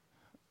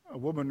A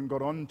woman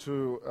got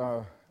onto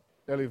an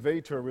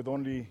elevator with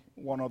only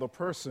one other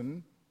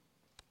person,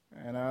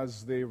 and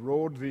as they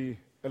rode the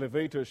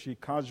elevator, she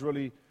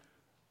casually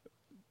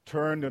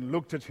turned and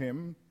looked at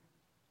him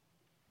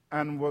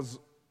and was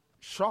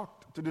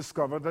shocked to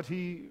discover that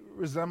he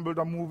resembled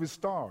a movie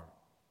star,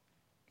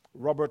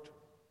 Robert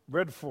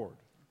Redford,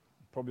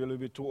 probably a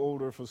little bit too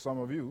older for some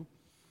of you.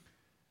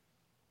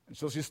 And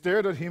so she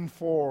stared at him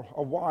for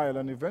a while,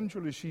 and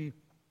eventually she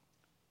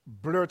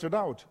blurted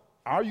out,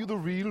 "Are you the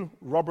real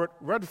Robert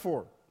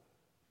Redford?"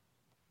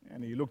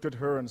 And he looked at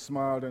her and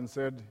smiled and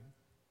said,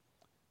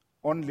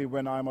 "Only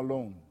when I'm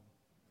alone."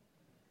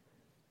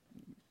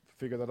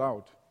 Figure that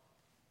out.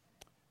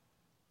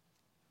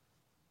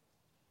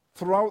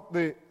 Throughout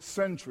the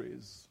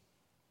centuries,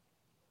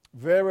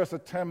 various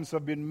attempts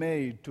have been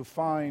made to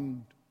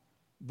find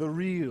the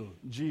real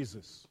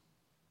Jesus.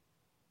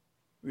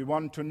 We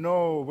want to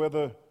know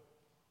whether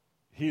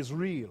he's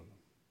real.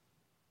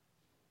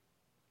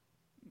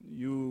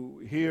 You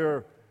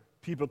hear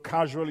people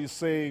casually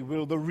say,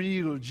 "Will the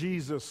real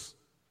Jesus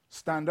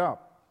stand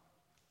up?"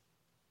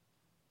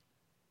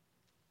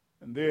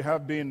 And there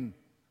have been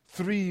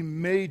three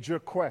major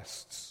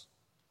quests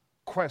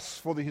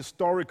for the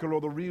historical or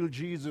the real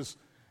Jesus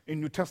in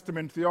New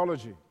Testament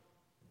theology.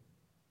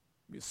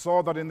 We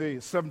saw that in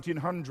the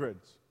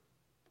 1700s.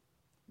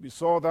 We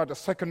saw that a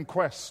second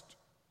quest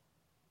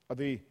at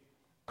the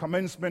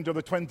commencement of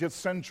the 20th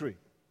century.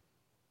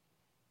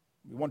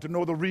 We want to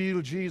know the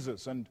real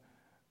Jesus, and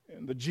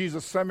the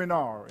Jesus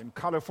Seminar in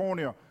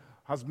California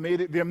has made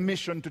it their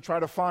mission to try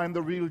to find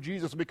the real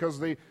Jesus, because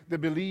they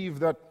believe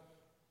that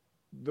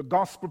the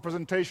gospel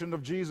presentation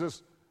of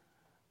Jesus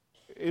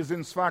is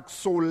in fact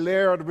so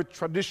layered with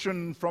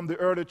tradition from the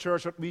early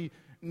church that we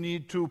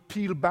need to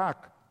peel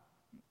back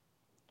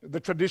the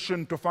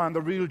tradition to find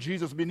the real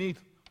Jesus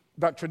beneath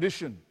that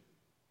tradition.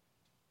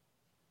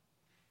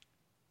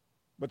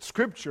 But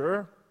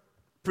Scripture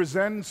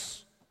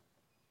presents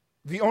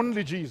the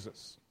only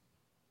Jesus,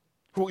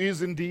 who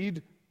is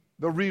indeed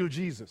the real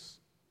Jesus.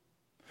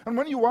 And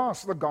when you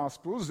ask the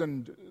Gospels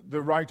and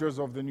the writers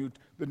of the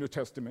New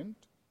Testament,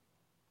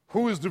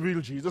 who is the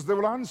real Jesus, they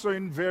will answer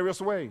in various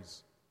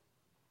ways.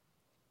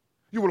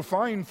 You will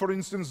find, for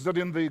instance, that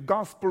in the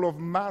Gospel of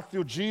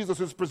Matthew, Jesus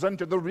is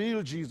presented, the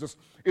real Jesus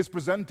is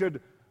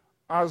presented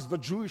as the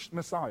Jewish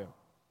Messiah.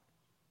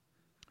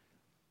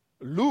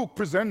 Luke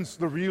presents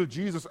the real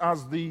Jesus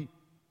as the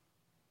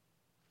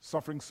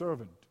suffering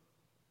servant.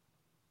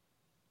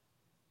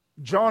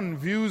 John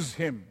views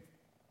him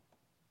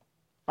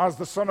as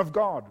the Son of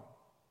God,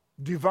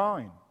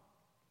 divine.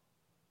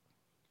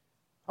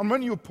 And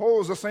when you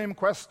pose the same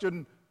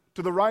question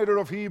to the writer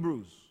of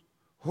Hebrews,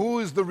 who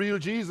is the real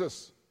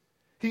Jesus?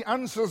 He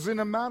answers in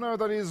a manner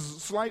that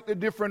is slightly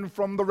different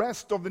from the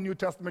rest of the New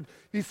Testament.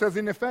 He says,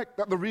 in effect,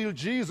 that the real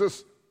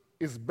Jesus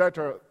is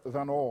better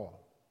than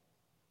all.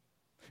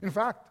 In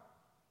fact,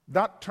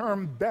 that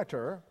term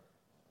better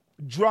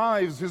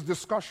drives his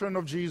discussion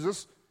of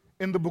Jesus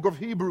in the book of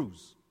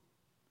Hebrews,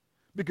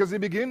 because he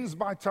begins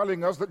by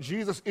telling us that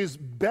Jesus is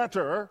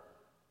better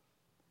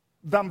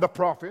than the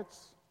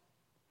prophets,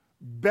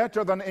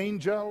 better than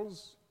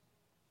angels,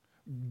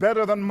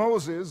 better than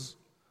Moses,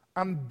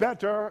 and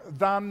better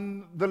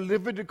than the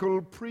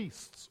Levitical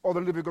priests or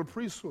the Levitical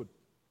priesthood.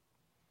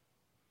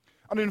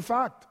 And in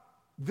fact,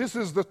 this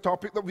is the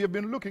topic that we have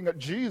been looking at,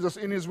 Jesus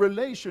in his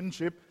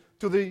relationship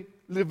to the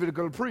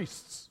Levitical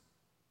priests.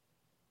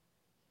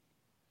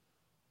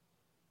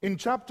 In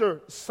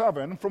chapter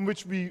 7, from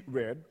which we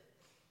read,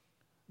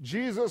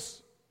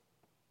 Jesus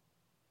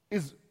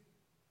is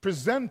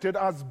presented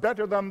as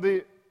better than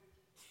the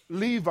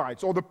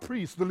Levites or the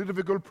priests, the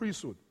Levitical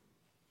priesthood.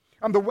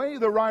 And the way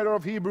the writer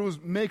of Hebrews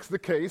makes the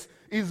case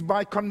is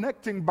by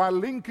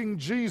linking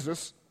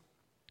Jesus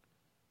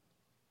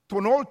to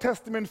an Old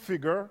Testament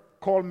figure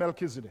called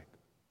Melchizedek.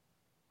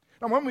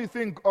 Now, when we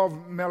think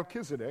of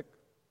Melchizedek,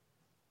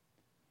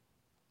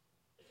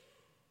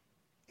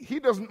 he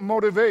doesn't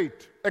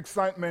motivate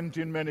excitement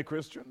in many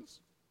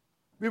Christians.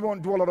 We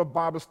won't do a lot of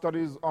Bible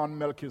studies on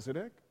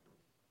Melchizedek.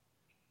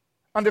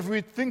 And if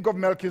we think of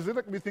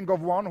Melchizedek, we think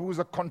of one who is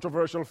a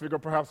controversial figure,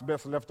 perhaps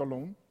best left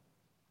alone.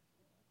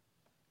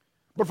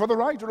 But for the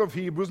writer of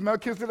Hebrews,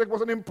 Melchizedek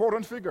was an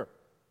important figure.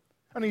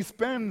 And he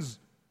spends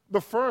the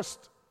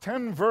first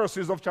 10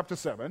 verses of chapter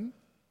 7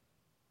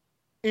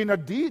 in a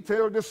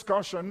detailed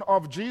discussion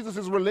of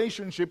Jesus'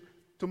 relationship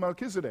to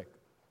Melchizedek.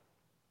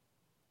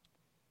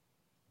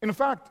 In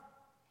fact,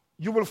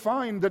 you will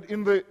find that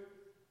in the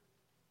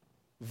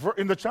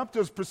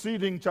chapters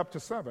preceding chapter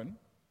 7,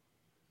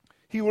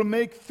 he will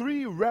make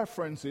 3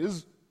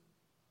 references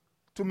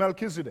to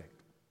Melchizedek,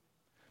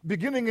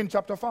 beginning in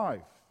chapter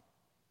 5,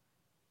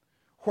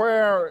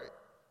 where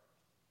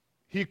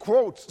he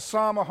quotes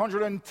Psalm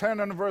 110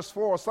 and verse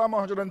 4. Psalm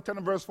 110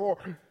 and verse 4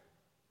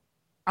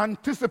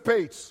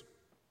 anticipates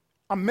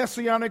a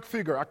messianic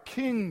figure, a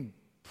king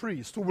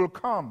priest who will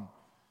come.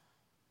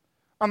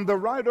 And the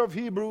writer of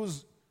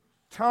Hebrews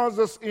tells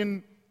us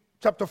in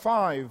chapter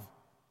 5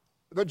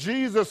 that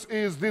Jesus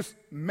is this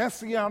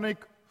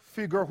messianic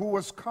figure who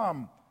has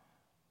come.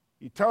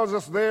 He tells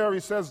us there, he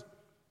says,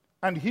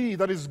 and he,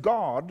 that is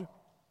God,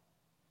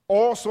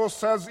 also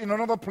says in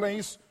another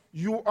place,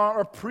 you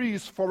are a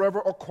priest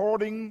forever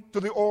according to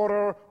the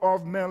order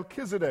of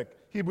Melchizedek.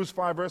 Hebrews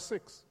 5 verse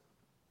 6.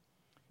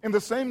 In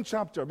the same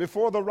chapter,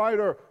 before the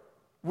writer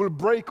will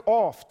break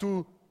off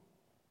to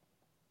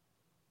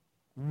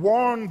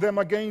warn them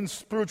against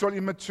spiritual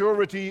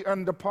immaturity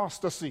and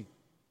apostasy,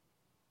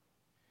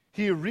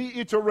 he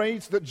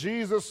reiterates that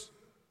Jesus,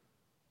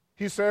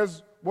 he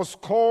says, was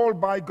called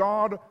by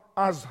God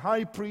as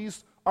high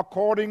priest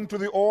according to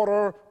the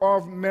order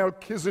of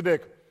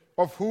Melchizedek,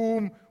 of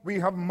whom we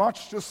have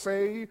much to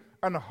say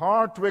and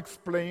hard to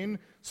explain,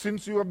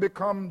 since you have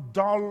become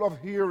dull of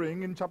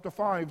hearing, in chapter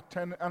 5,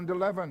 10, and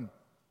 11.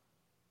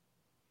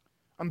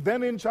 And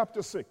then in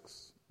chapter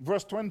 6,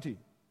 verse 20,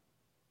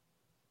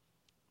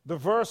 the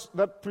verse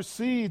that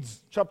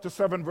precedes chapter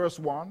 7, verse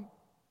 1,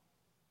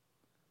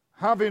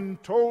 having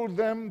told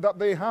them that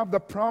they have the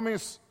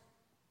promise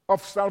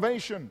of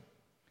salvation,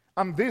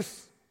 and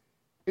this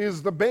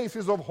is the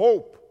basis of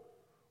hope,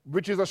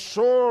 which is a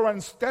sure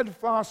and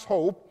steadfast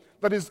hope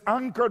that is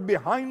anchored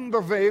behind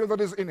the veil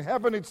that is in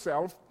heaven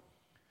itself.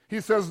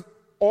 He says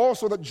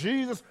also that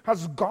Jesus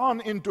has gone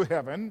into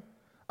heaven,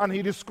 and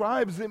he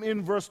describes him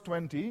in verse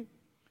 20,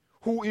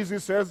 who is, he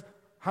says,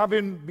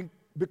 having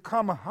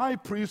become a high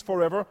priest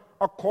forever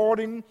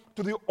according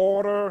to the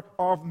order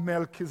of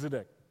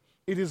Melchizedek.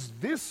 It is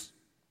this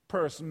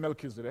person,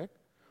 Melchizedek,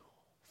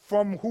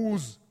 from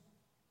whose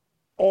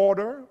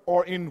order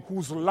or in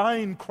whose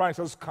line Christ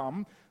has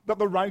come, that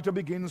the writer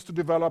begins to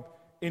develop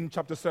in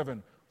chapter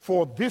 7.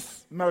 For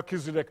this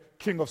Melchizedek,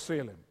 king of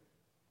Salem.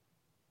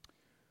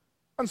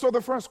 And so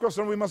the first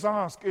question we must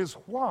ask is,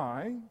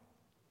 why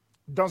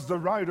does the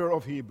writer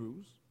of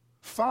Hebrews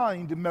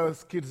find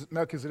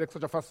Melchizedek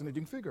such a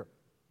fascinating figure?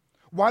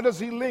 Why does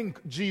he link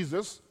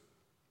Jesus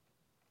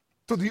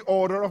to the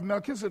order of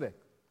Melchizedek?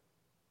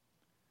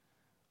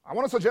 I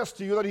want to suggest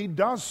to you that he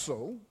does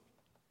so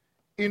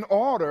in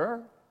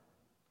order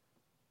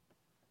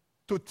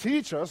to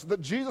teach us that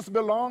Jesus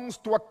belongs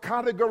to a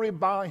category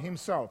by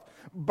himself.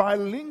 By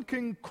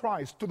linking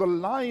Christ to the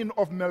line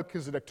of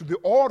Melchizedek, to the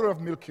order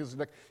of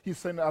Melchizedek, he's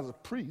saying as a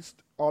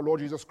priest, our Lord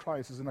Jesus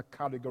Christ is in a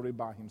category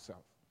by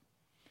himself.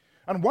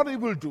 And what he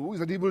will do is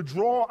that he will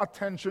draw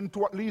attention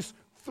to at least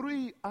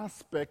three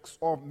aspects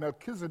of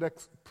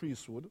Melchizedek's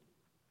priesthood: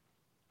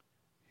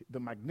 the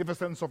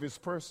magnificence of his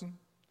person,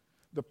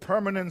 the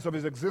permanence of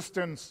his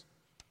existence,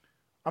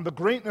 and the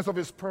greatness of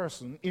his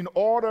person, in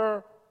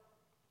order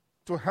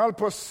to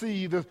help us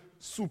see the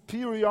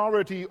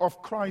superiority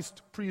of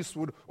Christ's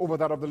priesthood over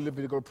that of the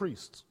Levitical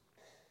priests.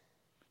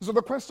 So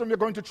the question we're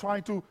going to try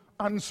to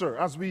answer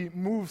as we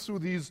move through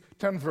these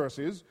 10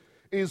 verses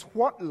is,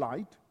 what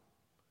light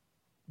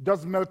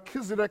does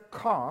Melchizedek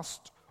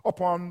cast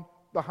upon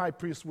the high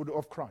priesthood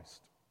of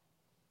Christ?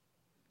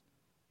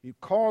 He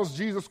calls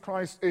Jesus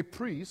Christ a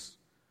priest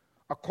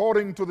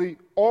according to the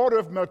order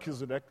of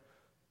Melchizedek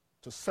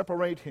to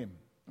separate him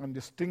and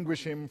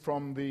distinguish him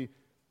from the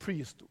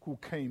priest who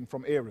came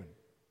from Aaron.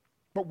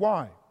 But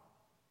why?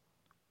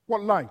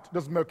 What light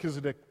does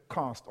Melchizedek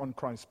cast on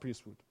Christ's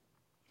priesthood?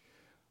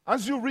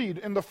 As you read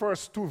in the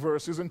first 2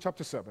 verses in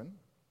chapter 7,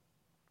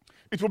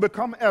 it will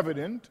become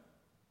evident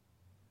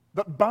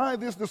that by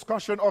this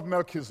discussion of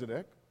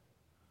Melchizedek,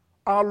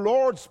 our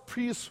Lord's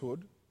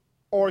priesthood,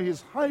 or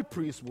his high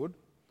priesthood,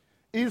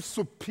 is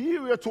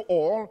superior to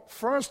all,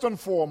 first and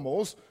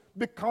foremost,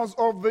 because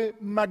of the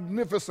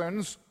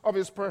magnificence of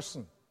his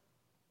person.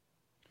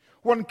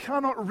 One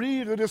cannot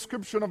read the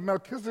description of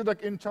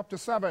Melchizedek in chapter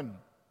 7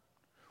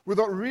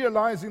 without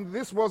realizing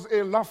this was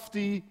a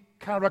lofty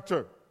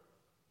character.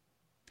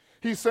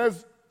 He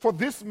says, for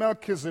this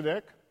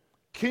Melchizedek,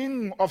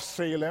 king of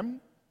Salem,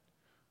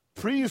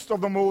 priest of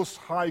the Most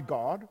High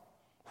God,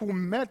 who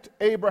met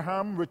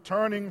Abraham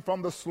returning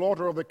from the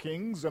slaughter of the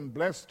kings and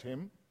blessed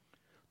him,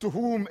 to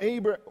whom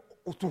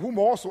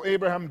also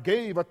Abraham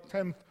gave a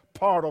 10th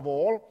part of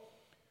all,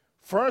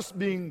 first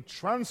being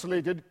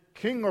translated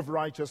king of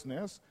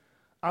righteousness,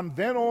 and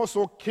then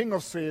also king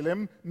of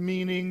Salem,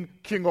 meaning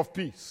king of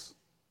peace.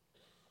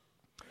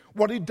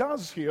 What he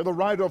does here, the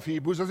writer of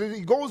Hebrews, is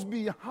he goes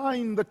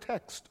behind the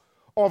text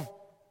of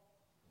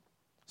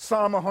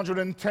Psalm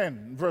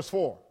 110, verse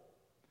 4.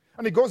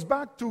 And he goes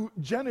back to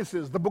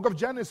Genesis, the book of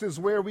Genesis,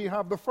 where we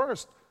have the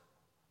first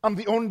and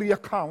the only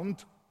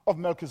account of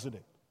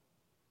Melchizedek.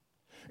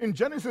 In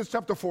Genesis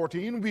chapter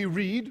 14, we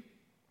read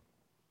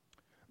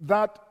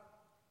that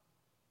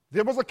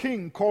there was a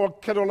king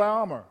called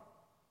Chedorlaomer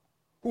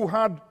who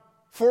had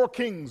 4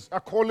 kings, a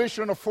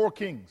coalition of 4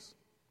 kings.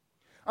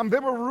 And they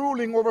were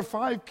ruling over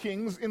 5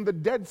 kings in the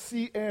Dead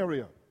Sea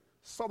area,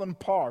 southern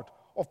part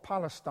of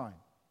Palestine.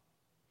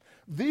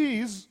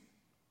 These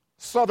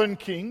southern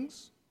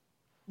kings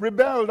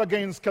rebelled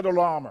against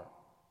Chedorlaomer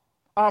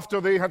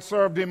after they had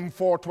served him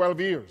for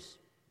 12 years.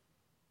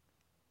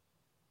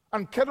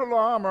 And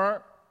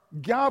Chedorlaomer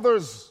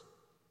gathers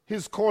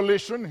his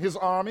coalition, his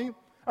army,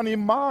 and he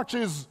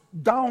marches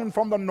down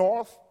from the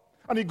north,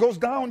 and he goes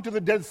down to the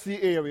Dead Sea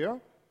area,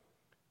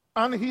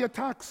 and he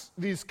attacks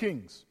these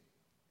kings.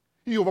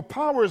 He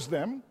overpowers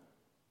them,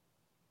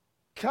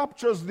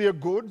 captures their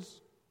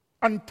goods,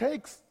 and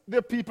takes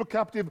their people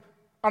captive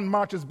and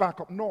marches back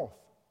up north.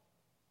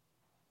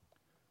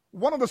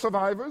 One of the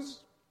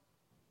survivors,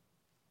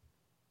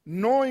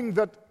 knowing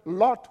that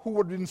Lot, who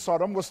was in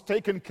Sodom, was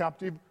taken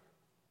captive,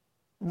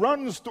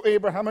 runs to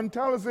Abraham and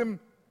tells him,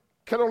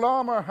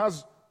 Chedorlaomer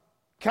has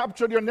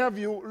captured your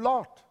nephew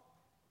Lot.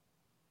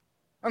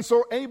 And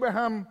so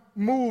Abraham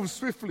moves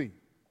swiftly.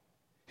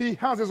 He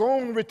has his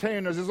own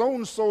retainers, his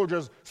own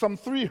soldiers, some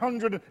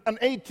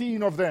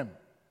 318 of them.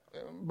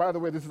 By the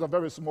way, this is a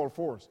very small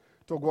force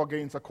to go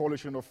against a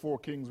coalition of 4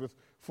 kings with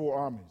 4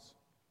 armies.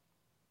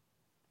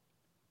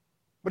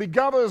 But he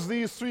gathers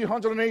these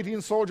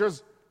 318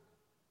 soldiers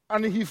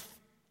and he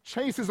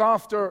chases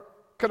after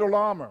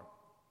Chedorlaomer,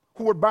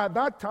 who had by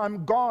that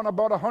time gone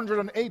about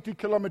 180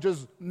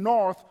 kilometers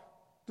north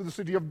to the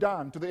city of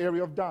Dan, to the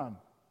area of Dan.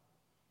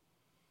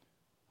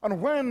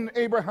 And when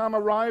Abraham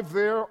arrived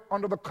there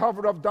under the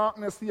cover of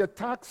darkness, he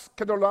attacks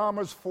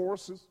Chedorlaomer's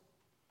forces,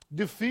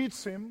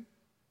 defeats him,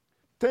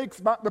 takes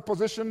back the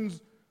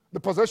possessions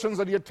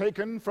that he had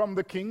taken from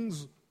the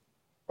kings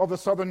of the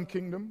southern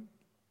kingdom,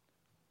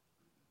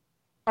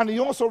 and he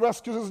also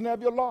rescues his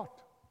nephew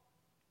Lot.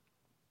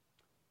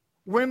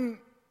 When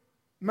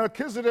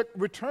Melchizedek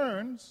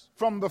returns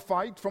from the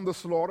fight, from the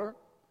slaughter,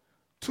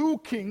 2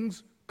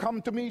 kings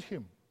come to meet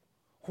him.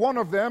 One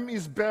of them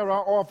is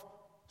Bera of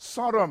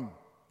Sodom,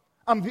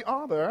 and the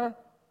other,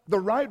 the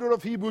writer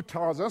of Hebrew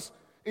tells us,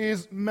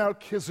 is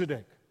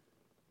Melchizedek.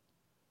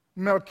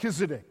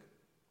 Melchizedek.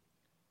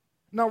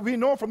 Now we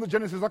know from the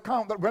Genesis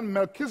account that when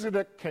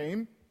Melchizedek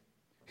came,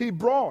 he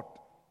brought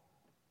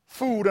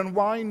food and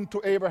wine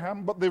to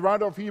Abraham, but the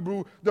writer of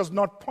Hebrew does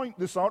not point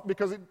this out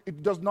because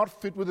it does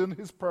not fit within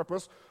his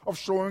purpose of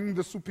showing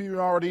the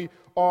superiority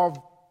of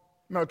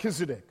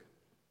Melchizedek.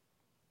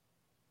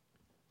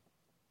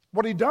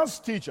 What he does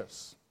teach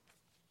us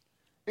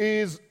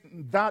is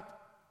that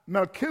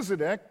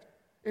Melchizedek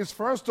is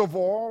first of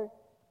all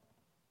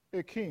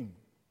a king,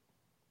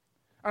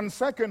 and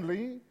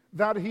secondly,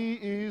 that he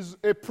is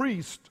a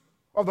priest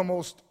of the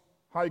Most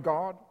High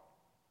God,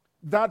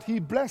 that he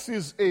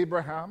blesses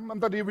Abraham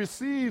and that he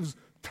receives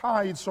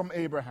tithes from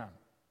Abraham.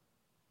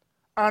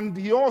 And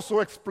he also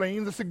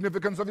explains the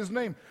significance of his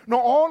name. Now,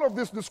 all of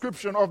this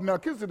description of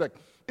Melchizedek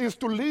is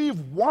to leave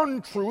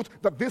one truth,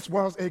 that this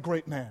was a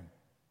great man.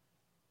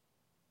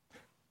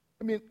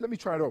 Let me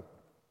try to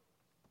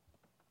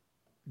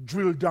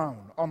drill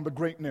down on the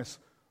greatness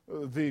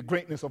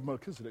of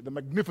Melchizedek, the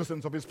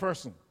magnificence of his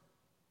person.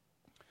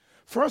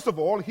 First of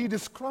all, he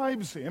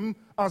describes him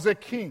as a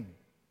king.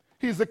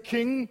 He's a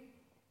king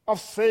of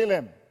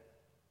Salem.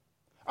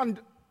 And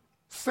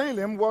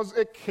Salem was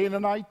a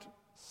Canaanite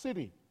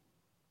city.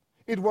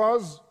 It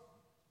was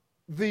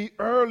the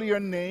earlier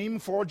name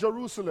for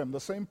Jerusalem, the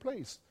same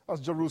place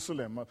as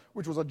Jerusalem,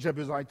 which was a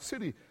Jebusite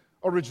city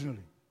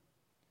originally.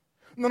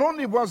 Not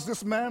only was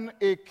this man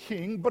a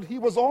king, but he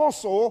was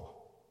also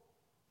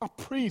a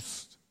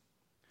priest.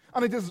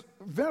 And it is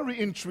very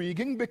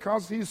intriguing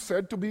because he's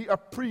said to be a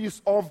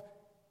priest of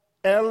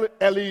El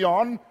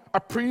Elyon, a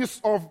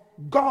priest of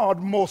God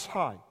Most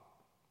High.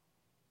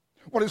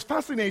 What is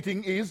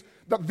fascinating is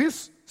that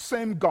this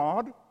same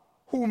God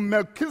whom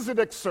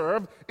Melchizedek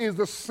served is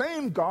the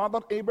same God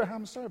that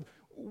Abraham served.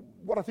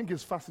 What I think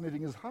is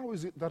fascinating is how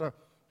is it that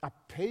a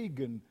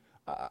pagan,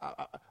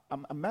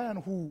 a man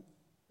who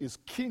is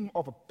king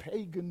of a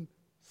pagan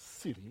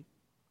city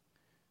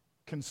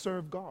can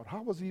serve God?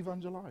 How was he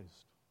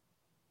evangelized?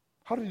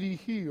 How did he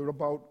hear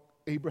about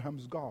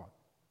Abraham's God?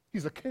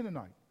 He's a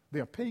Canaanite. They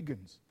are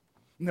pagans.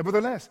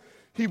 Nevertheless,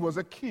 he was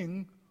a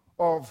king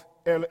of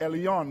El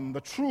Elyon,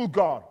 the true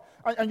God.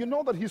 And you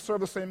know that he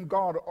served the same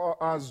God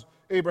as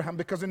Abraham,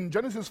 because in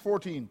Genesis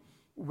 14,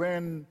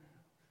 when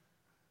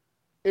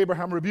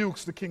Abraham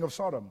rebukes the king of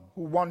Sodom,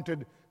 who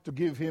wanted to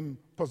give him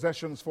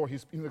possessions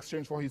in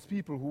exchange for his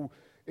people who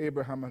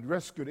Abraham had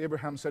rescued,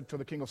 Abraham said to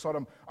the king of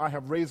Sodom, I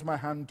have raised my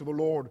hand to the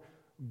Lord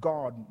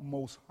God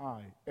Most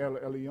High, El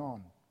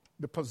Elyon,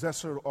 the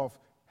possessor of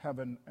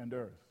heaven and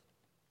earth.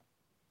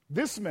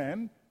 This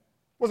man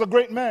was a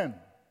great man.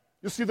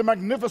 You see the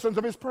magnificence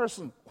of his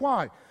person.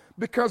 Why?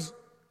 Because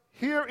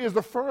here is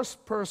the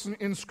first person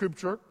in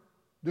Scripture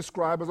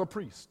described as a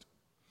priest.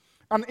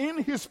 And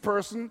in his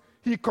person,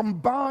 he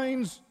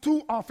combines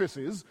 2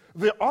 offices,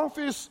 the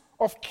office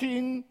of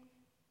king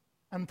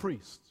and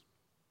priest.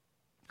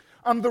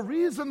 And the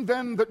reason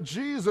then that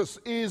Jesus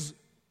is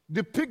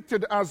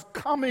depicted as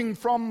coming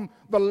from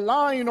the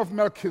line of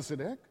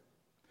Melchizedek,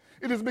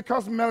 it is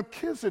because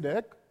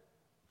Melchizedek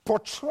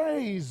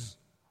portrays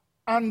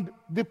and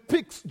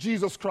depicts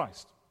Jesus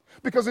Christ.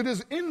 Because it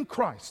is in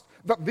Christ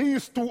that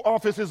these 2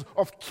 offices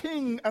of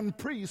king and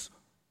priest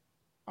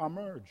are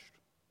merged.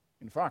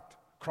 In fact,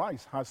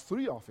 Christ has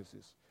 3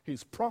 offices.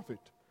 He's prophet,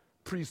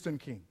 priest, and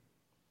king.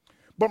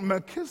 But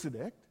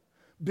Melchizedek,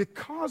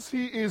 because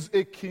he is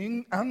a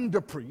king and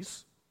a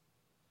priest,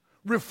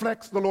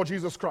 reflects the Lord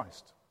Jesus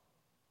Christ.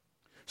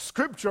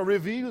 Scripture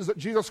reveals that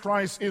Jesus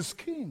Christ is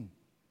king.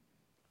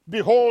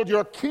 Behold,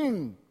 your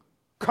king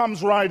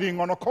comes riding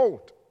on a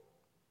colt.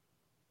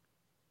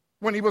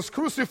 When he was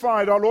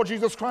crucified, our Lord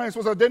Jesus Christ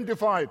was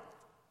identified,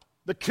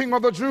 the King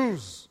of the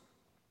Jews.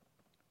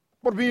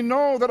 But we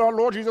know that our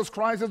Lord Jesus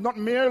Christ is not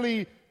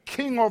merely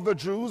King of the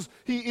Jews.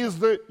 He is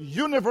the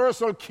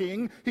universal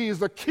King. He is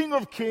the King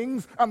of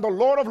kings and the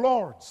Lord of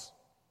lords.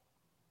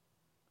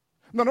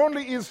 Not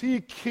only is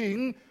he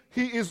King,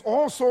 he is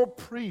also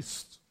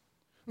priest.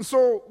 And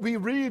so we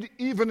read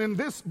even in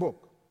this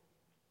book,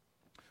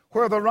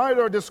 where the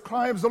writer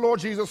describes the Lord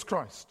Jesus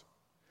Christ,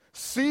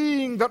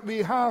 seeing that we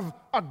have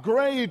a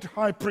great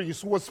high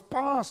priest who has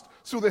passed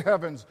through the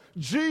heavens,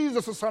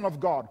 Jesus, the Son of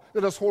God,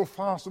 let us hold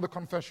fast to the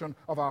confession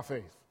of our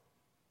faith.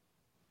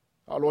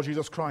 Our Lord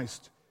Jesus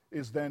Christ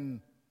is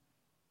then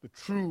the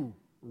true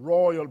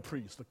royal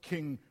priest, the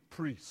king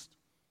priest.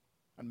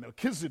 And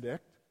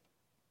Melchizedek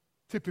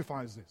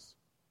typifies this.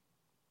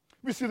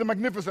 We see the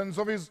magnificence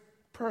of his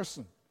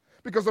person,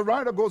 because the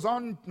writer goes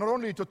on not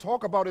only to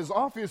talk about his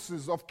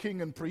offices of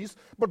king and priest,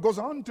 but goes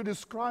on to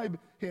describe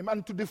him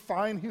and to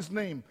define his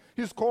name.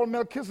 He's called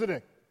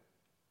Melchizedek.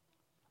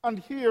 And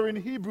here in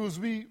Hebrews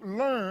we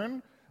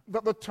learn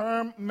that the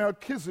term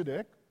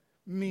Melchizedek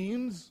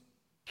means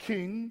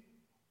king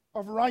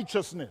of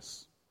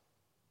righteousness.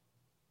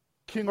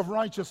 King of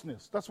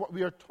righteousness. That's what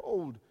we are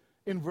told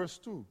in verse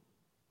 2.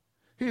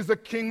 He's the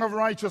king of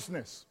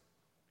righteousness.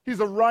 He's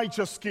a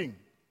righteous king.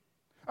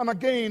 And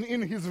again,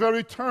 in his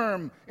very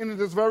term, in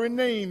his very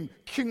name,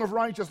 King of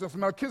Righteousness,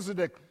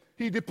 Melchizedek,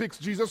 he depicts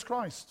Jesus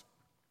Christ.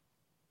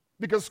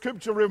 Because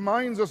Scripture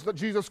reminds us that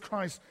Jesus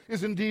Christ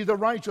is indeed the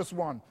righteous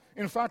one.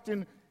 In fact,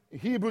 in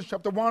Hebrews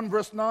chapter 1,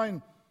 verse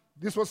 9,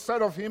 this was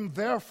said of him,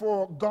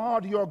 "Therefore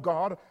God, your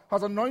God,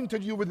 has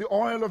anointed you with the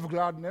oil of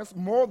gladness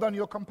more than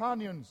your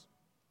companions."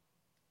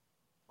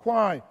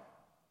 Why?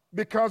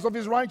 Because of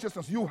his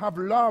righteousness. You have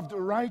loved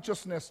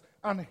righteousness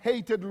and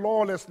hated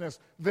lawlessness.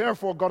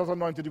 Therefore, God has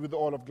anointed you with the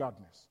oil of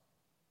gladness.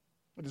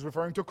 It is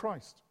referring to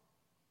Christ.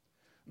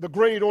 The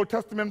great Old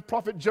Testament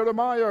prophet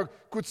Jeremiah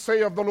could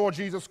say of the Lord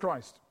Jesus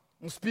Christ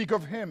and speak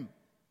of him.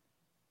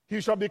 He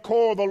shall be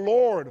called the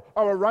Lord,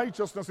 our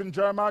righteousness, in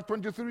Jeremiah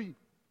 23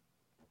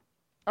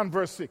 and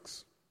verse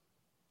 6.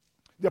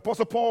 The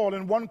Apostle Paul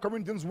in 1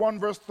 Corinthians 1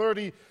 verse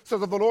 30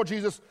 says of the Lord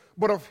Jesus,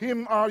 "But of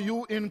him are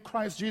you in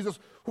Christ Jesus,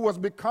 who has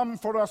become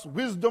for us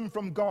wisdom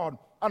from God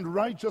and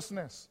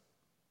righteousness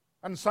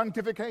and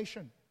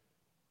sanctification."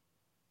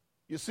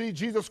 You see,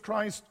 Jesus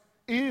Christ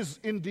is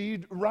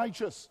indeed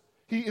righteous.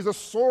 He is a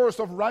source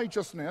of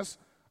righteousness,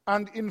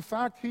 and in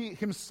fact, he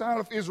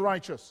himself is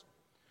righteous.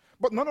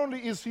 But not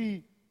only is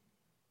he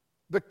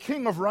the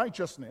King of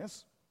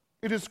righteousness,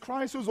 it is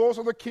Christ who's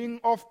also the King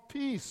of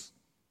peace.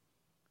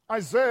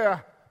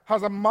 Isaiah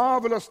has a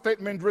marvelous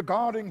statement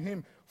regarding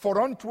him.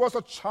 "For unto us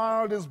a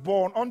child is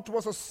born, unto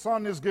us a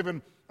son is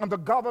given, and the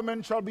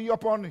government shall be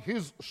upon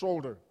his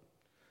shoulder.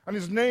 And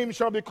his name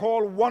shall be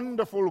called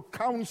Wonderful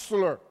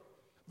Counselor,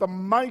 the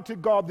Mighty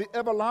God, the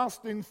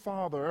Everlasting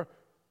Father,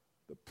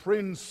 the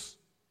Prince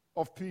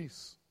of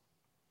Peace."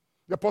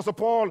 The Apostle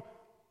Paul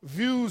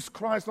views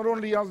Christ not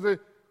only as the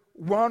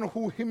one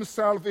who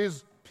himself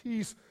is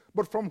peace,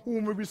 but from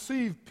whom we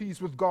receive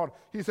peace with God.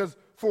 He says,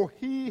 "For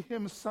he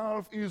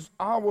himself is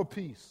our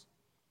peace,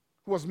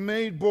 who has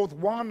made both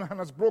one and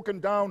has broken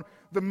down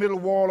the middle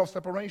wall of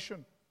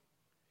separation."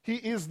 He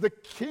is the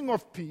King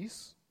of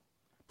peace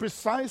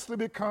precisely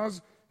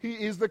because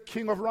he is the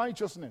King of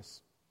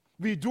righteousness.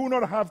 We do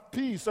not have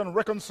peace and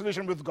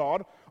reconciliation with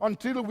God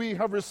until we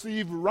have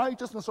received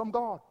righteousness from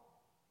God.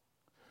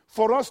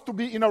 For us to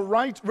be in a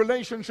right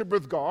relationship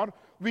with God,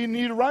 we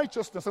need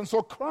righteousness. And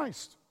so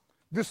Christ,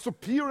 the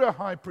superior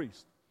high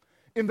priest,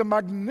 in the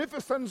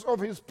magnificence of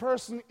his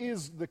person,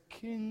 is the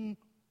king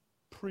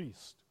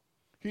priest.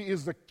 He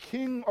is the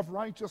King of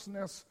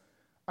righteousness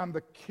and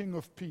the King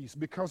of peace,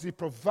 because he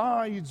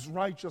provides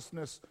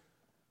righteousness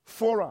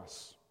for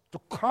us to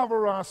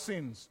cover our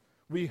sins.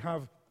 We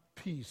have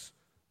peace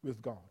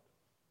with God.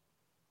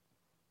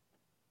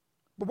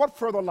 But what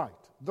further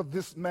light does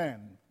this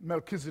man,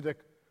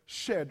 Melchizedek,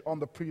 shed on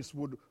the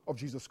priesthood of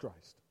Jesus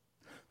Christ?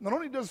 Not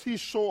only does he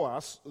show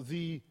us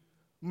the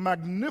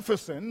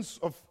magnificence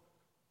of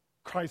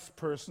Christ's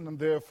person, and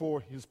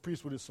therefore his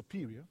priesthood is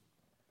superior,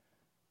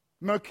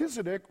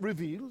 Melchizedek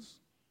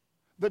reveals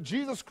that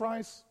Jesus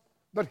Christ,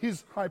 that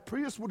his high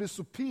priesthood is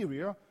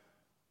superior,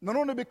 not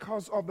only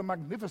because of the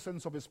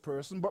magnificence of his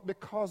person, but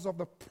because of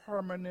the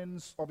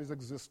permanence of his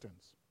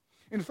existence.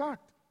 In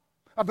fact,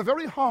 at the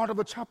very heart of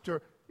the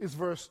chapter is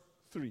verse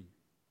 3.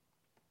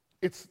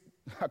 It's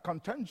a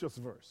contentious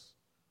verse.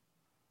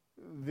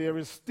 There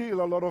is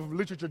still a lot of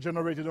literature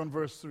generated on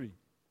verse 3.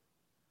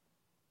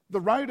 The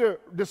writer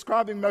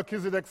describing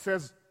Melchizedek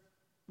says,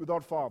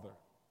 "Without father,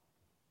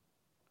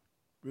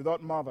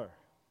 without mother,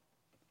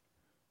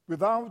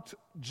 without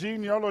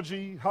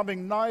genealogy,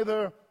 having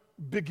neither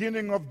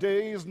beginning of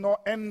days nor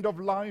end of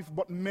life,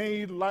 but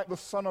made like the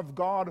Son of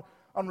God,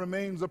 and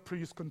remains a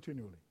priest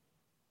continually."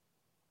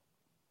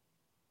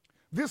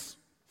 This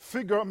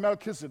figure,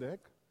 Melchizedek,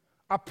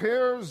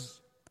 appears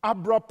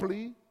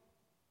abruptly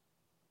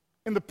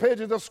in the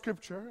pages of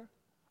Scripture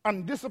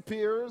and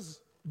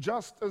disappears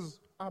just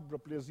as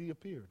abruptly as he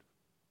appeared.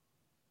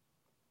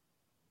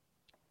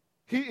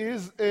 He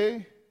is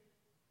a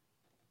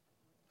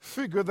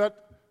figure that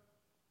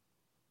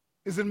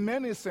is in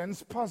many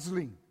sense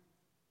puzzling.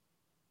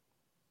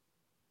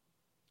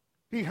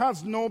 He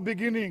has no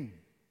beginning,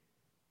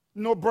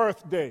 no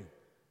birthday,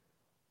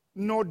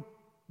 no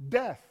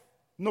death,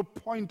 no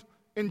point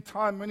in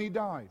time when he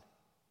died.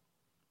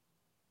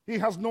 He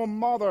has no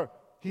mother,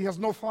 he has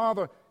no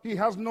father, he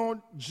has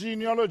no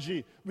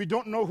genealogy. We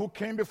don't know who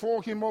came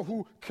before him or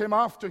who came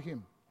after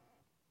him.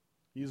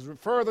 He is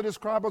further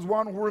described as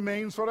one who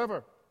remains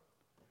forever.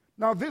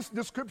 Now, this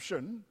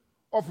description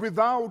of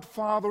without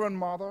father and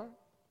mother,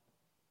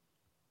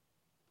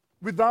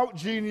 without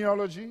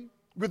genealogy,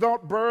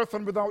 without birth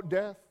and without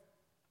death,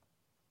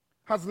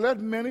 has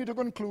led many to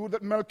conclude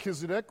that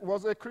Melchizedek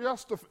was a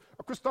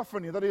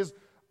Christophany, that is,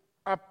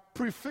 a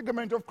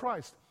prefigurement of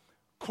Christ.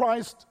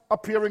 Christ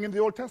appearing in the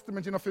Old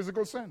Testament in a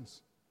physical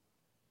sense.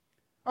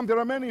 And there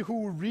are many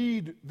who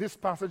read this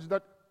passage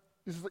that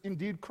this is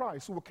indeed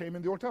Christ who came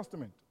in the Old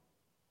Testament.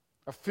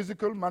 A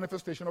physical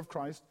manifestation of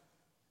Christ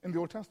in the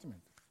Old Testament.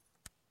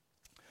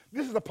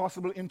 This is a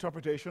possible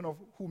interpretation of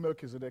who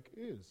Melchizedek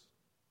is.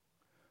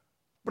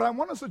 But I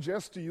want to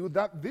suggest to you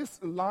that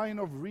this line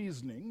of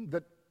reasoning,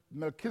 that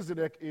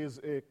Melchizedek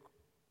is a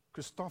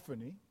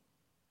Christophany,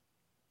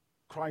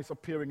 Christ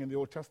appearing in the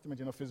Old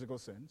Testament in a physical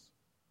sense,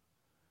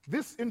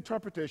 this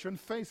interpretation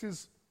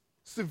faces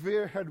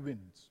severe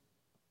headwinds.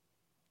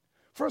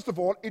 First of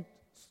all, it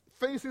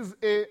faces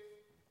a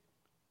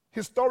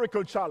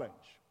historical challenge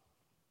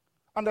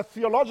and a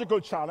theological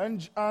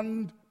challenge,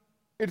 and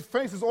it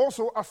faces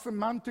also a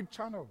semantic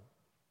channel.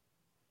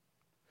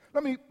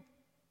 Let me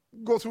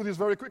go through this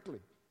very quickly.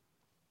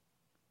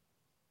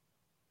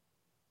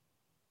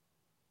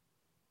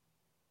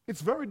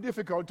 It's very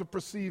difficult to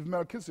perceive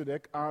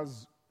Melchizedek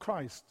as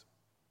Christ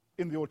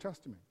in the Old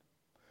Testament,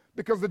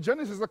 because the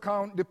Genesis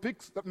account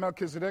depicts that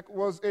Melchizedek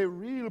was a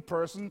real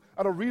person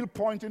at a real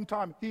point in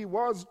time. He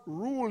was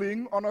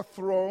ruling on a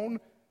throne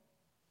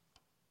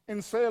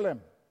in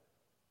Salem.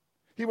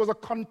 He was a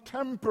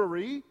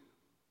contemporary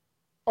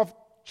of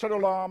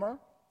Chedorlaomer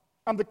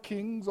and the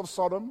kings of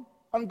Sodom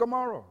and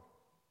Gomorrah.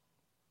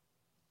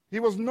 He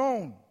was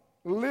known,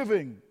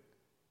 living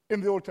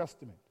in the Old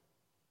Testament.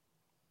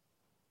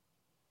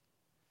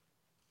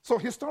 So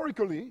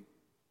historically,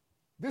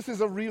 this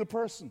is a real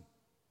person.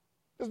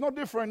 There's no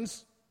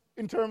difference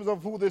in terms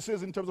of who this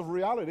is in terms of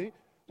reality.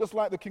 Just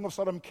like the king of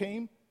Sodom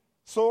came,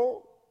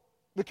 so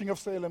the king of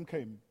Salem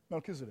came,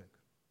 Melchizedek.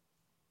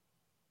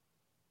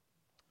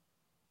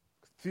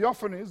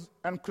 Theophanies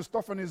and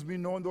Christophanies we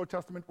know in the Old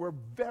Testament were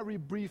very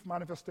brief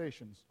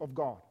manifestations of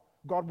God.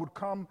 God would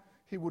come,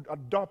 he would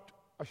adopt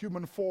a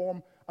human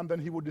form, and then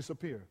he would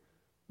disappear.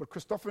 But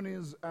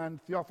Christophanies and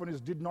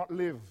Theophanies did not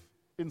live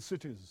in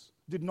cities,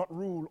 did not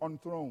rule on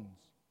thrones,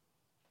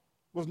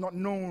 was not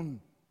known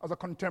as a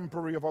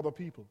contemporary of other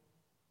people.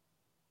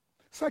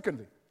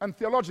 Secondly, and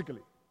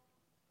theologically,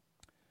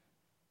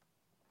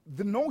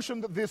 the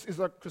notion that this is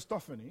a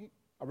Christophany,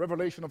 a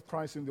revelation of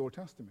Christ in the Old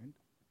Testament,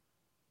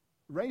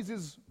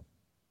 raises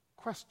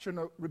question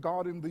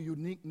regarding the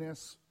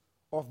uniqueness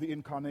of the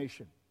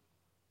incarnation.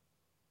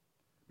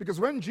 Because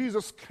when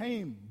Jesus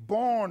came,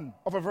 born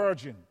of a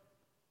virgin,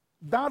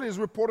 that is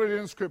reported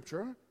in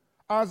Scripture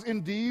as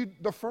indeed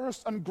the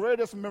first and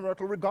greatest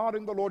miracle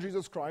regarding the Lord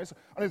Jesus Christ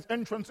and his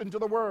entrance into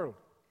the world.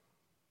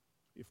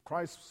 If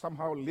Christ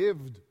somehow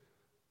lived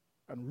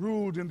and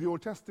ruled in the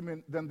Old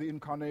Testament, then the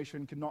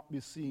incarnation cannot be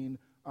seen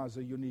as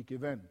a unique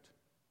event.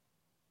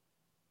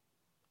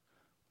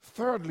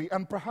 Thirdly,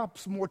 and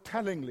perhaps more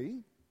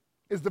tellingly,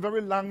 is the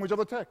very language of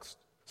the text.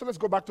 So let's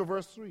go back to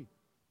verse 3.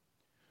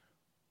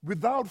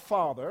 Without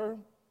father,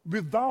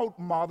 without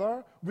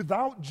mother,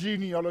 without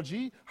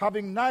genealogy,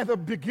 having neither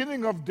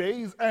beginning of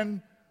days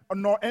and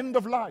nor end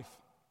of life.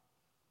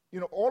 You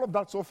know, all of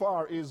that so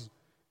far is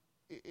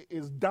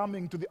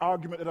damning to the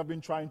argument that I've been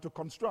trying to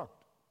construct,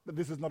 that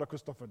this is not a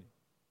Christophany.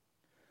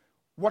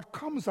 What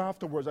comes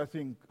afterwards, I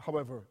think,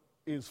 however,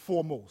 is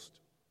foremost.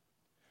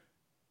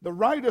 The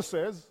writer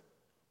says,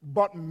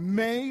 but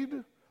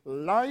made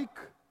like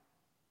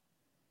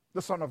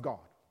the Son of God.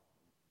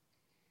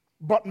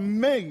 But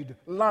made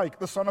like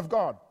the Son of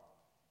God.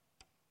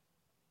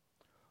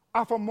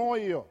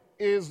 Aphomoia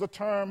is the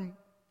term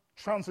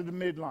translated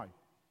made like.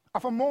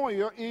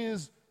 Aphomoia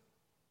is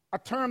a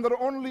term that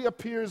only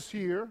appears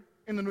here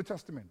in the New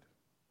Testament.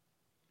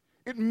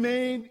 It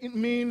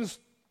means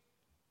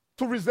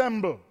to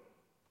resemble.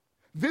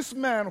 This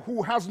man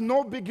who has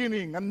no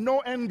beginning and no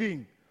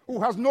ending,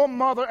 who has no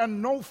mother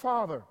and no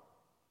father,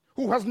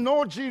 who has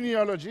no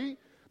genealogy,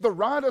 the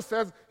writer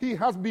says he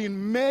has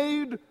been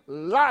made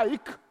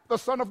like the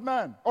Son of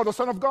Man, or the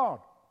Son of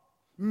God.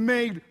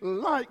 Made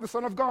like the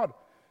Son of God.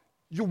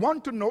 You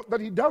want to note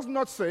that he does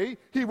not say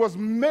he was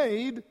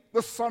made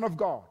the Son of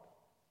God.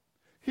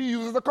 He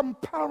uses a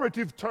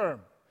comparative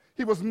term.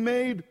 He was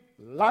made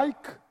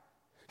like,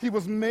 he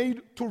was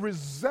made to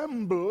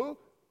resemble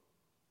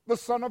the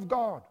Son of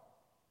God.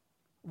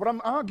 What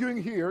I'm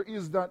arguing here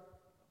is that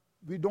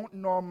we don't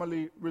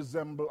normally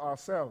resemble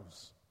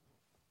ourselves.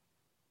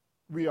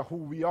 We are who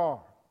we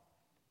are.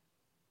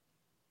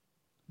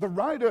 the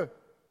writer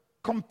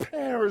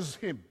compares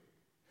him.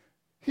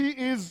 He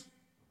is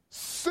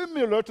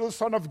similar to the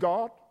Son of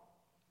God,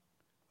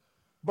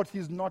 but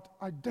he's not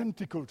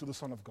identical to the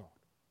Son of God.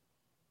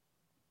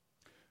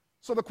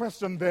 So the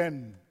question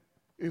then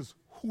is,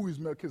 who is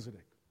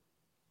Melchizedek?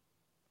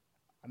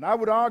 And I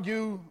would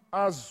argue,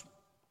 as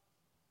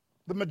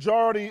the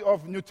majority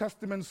of New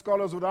Testament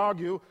scholars would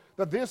argue,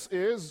 that this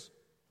is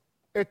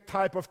a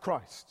type of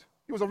Christ.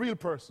 He was a real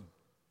person.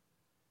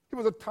 He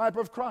was a type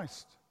of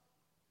Christ.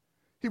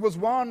 He was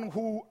one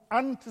who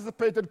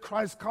anticipated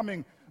Christ's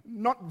coming,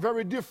 not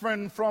very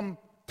different from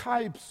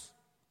types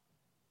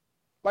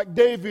like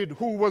David,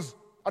 who was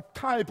a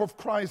type of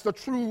Christ, the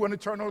true and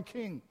eternal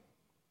king.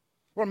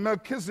 Well,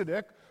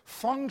 Melchizedek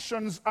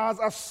functions as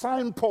a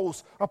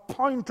signpost, a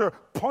pointer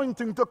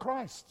pointing to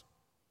Christ.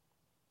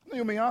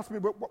 You may ask me,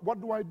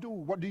 what do I do?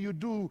 What do you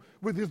do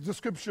with this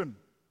description?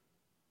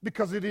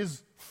 Because it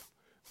is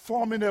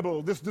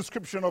formidable, this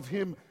description of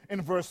him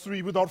in verse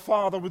 3, without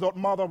father, without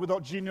mother,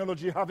 without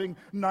genealogy, having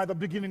neither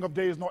beginning of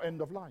days nor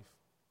end of life.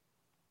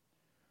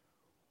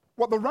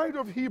 What the writer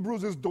of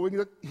Hebrews is doing is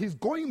that he's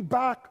going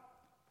back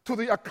to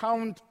the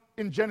account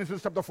in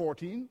Genesis chapter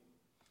 14,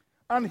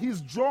 and he's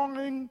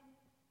drawing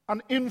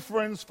an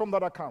inference from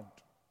that account.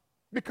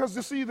 Because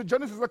you see, the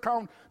Genesis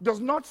account does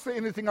not say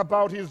anything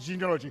about his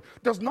genealogy,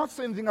 does not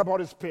say anything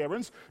about his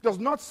parents, does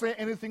not say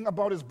anything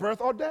about his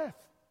birth or death.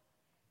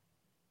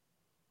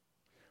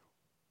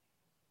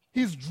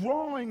 He's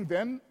drawing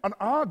then an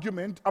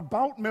argument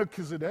about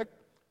Melchizedek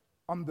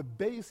on the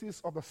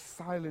basis of the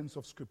silence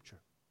of Scripture.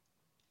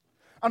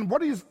 And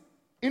what he's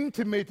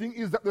intimating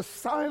is that the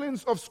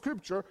silence of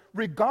Scripture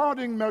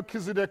regarding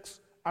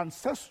Melchizedek's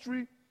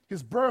ancestry,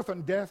 his birth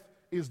and death,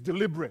 is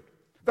deliberate.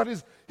 That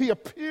is, he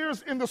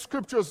appears in the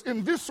Scriptures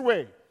in this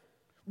way,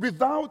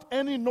 without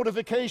any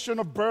notification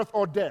of birth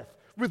or death,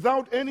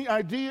 without any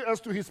idea as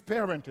to his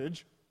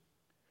parentage,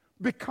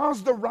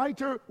 because the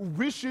writer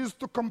wishes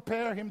to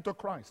compare him to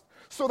Christ.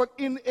 So that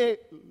in a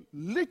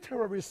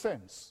literary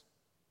sense,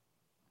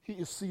 he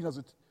is seen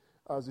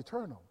as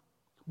eternal.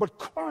 But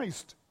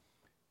Christ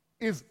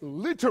is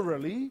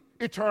literally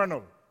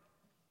eternal.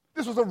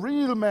 This was a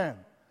real man,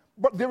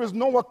 but there is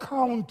no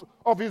account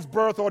of his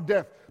birth or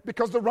death,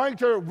 because the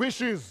writer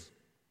wishes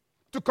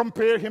to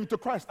compare him to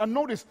Christ. And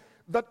notice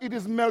that it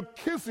is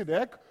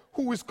Melchizedek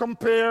who is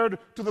compared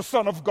to the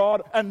Son of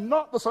God, and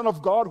not the Son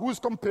of God who is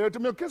compared to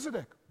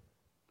Melchizedek,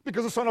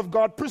 because the Son of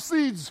God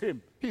precedes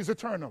him. He is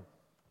eternal.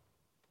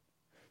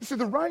 You see,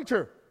 the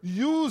writer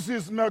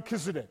uses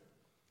Melchizedek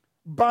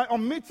by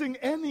omitting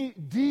any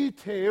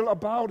detail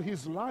about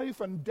his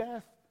life and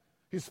death,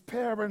 his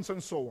parents,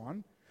 and so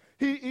on.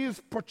 He is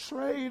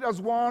portrayed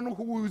as one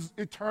who is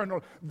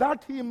eternal,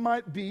 that he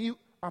might be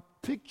a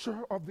picture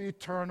of the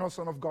eternal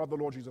Son of God, the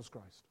Lord Jesus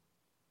Christ.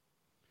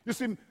 You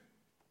see,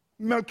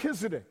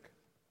 Melchizedek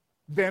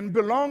then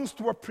belongs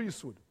to a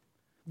priesthood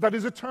that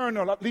is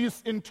eternal, at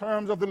least in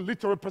terms of the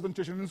literal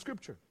presentation in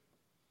Scripture.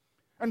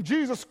 And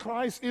Jesus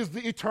Christ is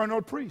the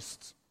eternal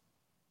priest.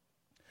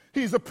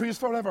 He is a priest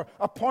forever,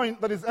 a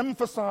point that is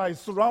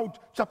emphasized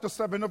throughout chapter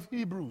 7 of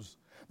Hebrews.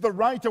 The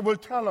writer will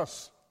tell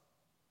us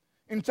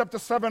in chapter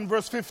 7,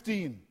 verse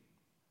 15,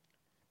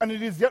 and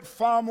it is yet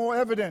far more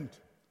evident,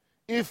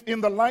 if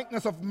in the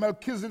likeness of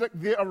Melchizedek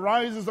there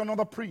arises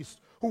another priest,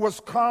 who was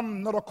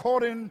come not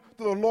according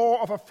to the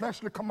law of a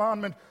fleshly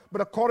commandment,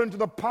 but according to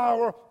the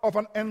power of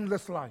an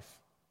endless life.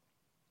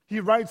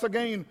 He writes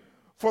again,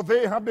 for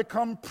they have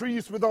become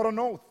priests without an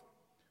oath,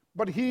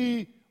 but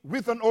he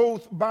with an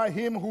oath by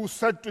him who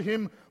said to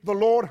him, the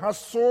Lord has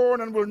sworn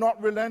and will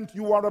not relent,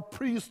 you are a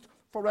priest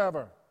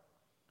forever.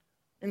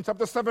 In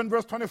chapter 7,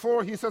 verse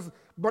 24, he says,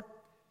 but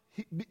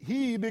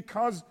he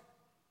because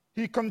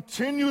he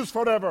continues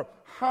forever,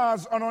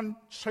 has an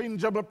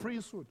unchangeable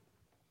priesthood.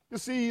 You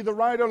see, the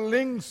writer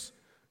links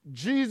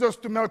Jesus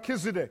to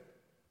Melchizedek,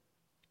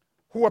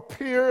 who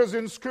appears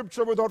in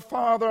Scripture without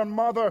father and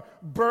mother,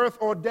 birth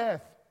or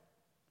death,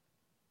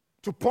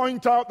 to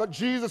point out that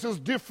Jesus is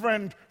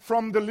different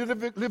from the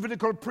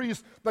Levitical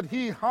priest, that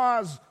he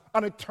has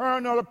an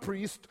eternal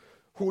priest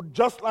who,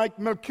 just like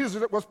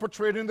Melchizedek, was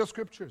portrayed in the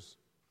Scriptures.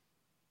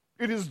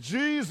 It is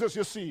Jesus,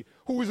 you see,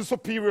 who is a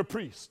superior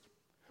priest,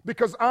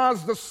 because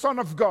as the Son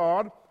of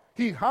God,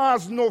 he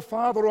has no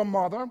father or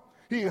mother,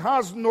 he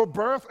has no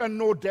birth and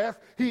no death,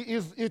 he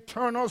is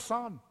eternal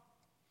Son.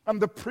 And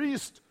the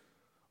priest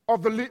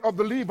of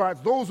the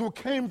Levites, those who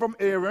came from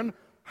Aaron,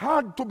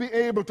 had to be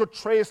able to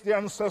trace the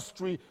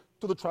ancestry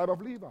to the tribe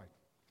of Levi.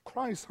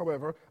 Christ,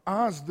 however,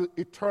 as the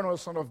eternal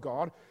Son of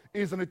God,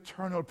 is an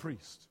eternal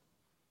priest.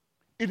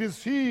 It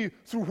is he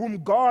through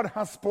whom God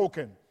has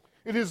spoken.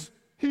 It is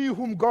he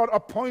whom God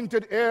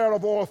appointed heir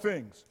of all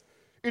things.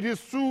 It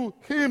is through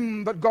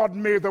him that God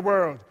made the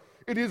world.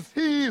 It is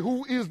he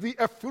who is the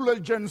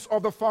effulgence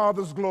of the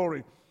Father's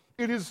glory.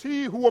 It is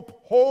he who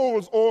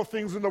upholds all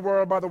things in the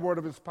world by the word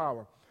of his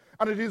power.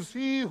 And it is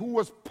he who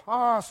has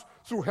passed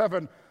through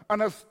heaven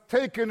and has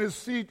taken his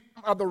seat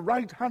at the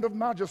right hand of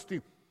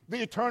majesty,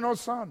 the eternal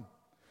Son.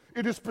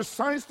 It is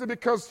precisely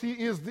because he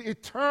is the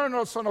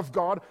eternal Son of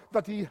God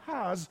that he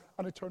has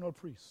an eternal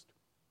priest.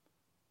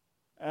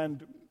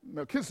 And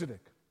Melchizedek,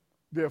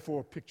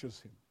 therefore,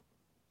 pictures him.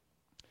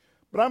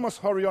 But I must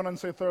hurry on and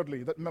say,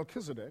 thirdly, that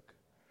Melchizedek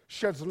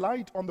sheds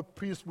light on the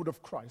priesthood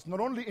of Christ, not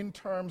only in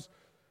terms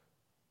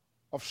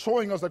of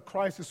showing us that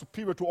Christ is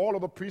superior to all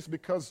other priests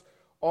because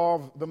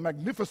of the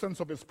magnificence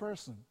of his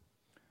person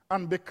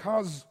and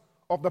because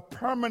of the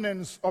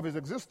permanence of his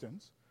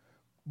existence,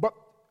 but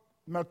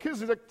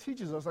Melchizedek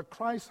teaches us that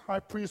Christ's high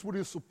priesthood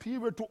is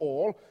superior to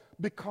all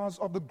because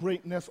of the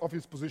greatness of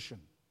his position.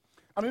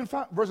 And in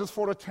fact, verses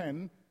 4 to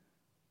 10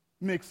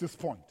 makes this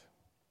point.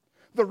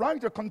 The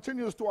writer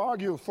continues to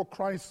argue for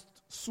Christ's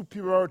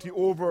superiority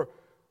over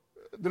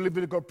the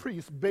Levitical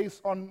priests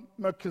based on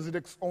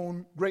Melchizedek's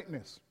own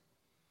greatness.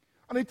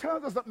 And he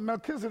tells us that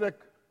Melchizedek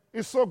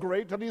is so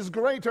great that he is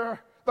greater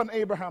than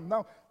Abraham.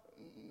 Now,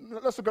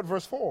 let's look at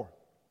verse 4.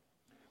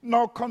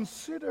 Now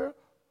consider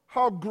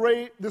how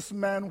great this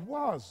man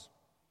was,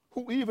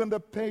 who even the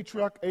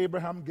patriarch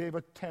Abraham gave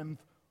a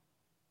tenth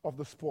of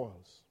the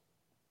spoils.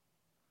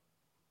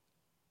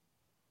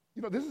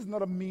 You know, this is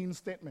not a mean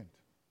statement.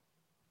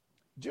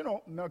 Do you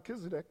know,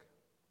 Melchizedek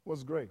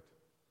was great.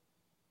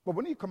 But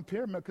when you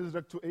compare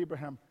Melchizedek to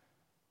Abraham,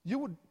 you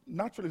would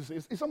naturally say,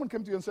 if someone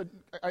came to you and said,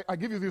 I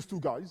give you these two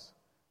guys,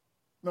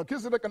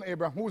 Melchizedek and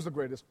Abraham, who is the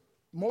greatest?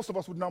 Most of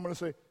us would normally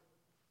say,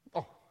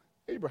 oh,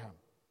 Abraham.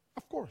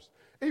 Of course.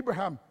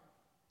 Abraham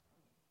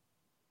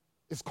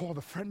is called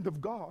a friend of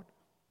God.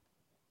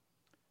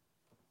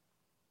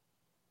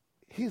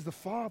 He is the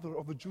father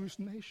of the Jewish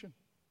nation.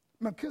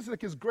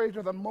 Melchizedek is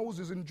greater than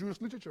Moses in Jewish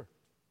literature.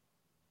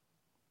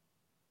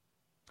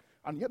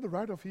 And yet the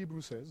writer of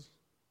Hebrews says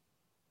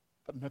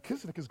that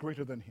Melchizedek is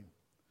greater than him.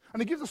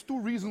 And he gives us two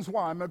reasons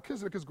why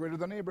Melchizedek is greater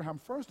than Abraham.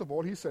 First of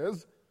all, he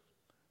says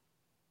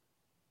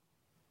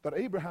that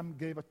Abraham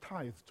gave a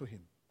tithe to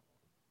him.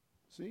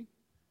 See?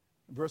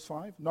 Verse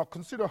 5, now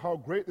consider how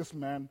great this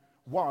man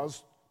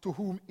was, to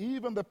whom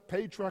even the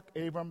patriarch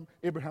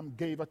Abraham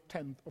gave a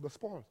tenth of the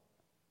spoils.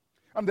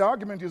 And the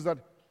argument is that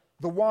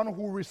the one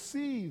who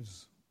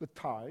receives the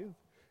tithe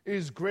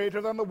is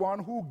greater than the one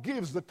who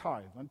gives the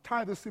tithe. And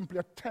tithe is simply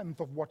a tenth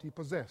of what he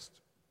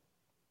possessed.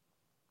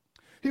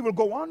 He will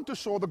go on to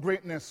show the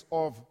greatness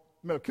of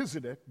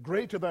Melchizedek,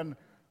 greater than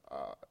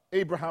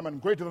Abraham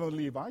and greater than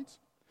the Levites,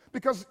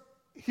 because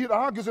he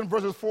argues in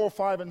verses 4,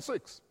 5, and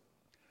 6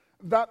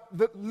 that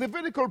the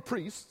Levitical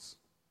priests,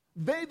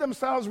 they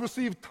themselves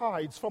received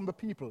tithes from the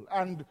people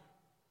and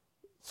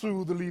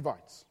through the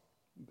Levites.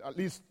 At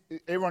least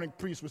Aaronic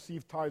priests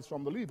received tithes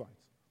from the Levites,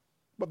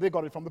 but they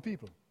got it from the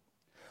people.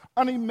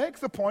 And he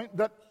makes the point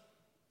that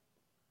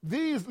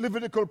these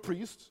Levitical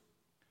priests,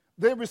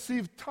 they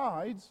received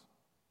tithes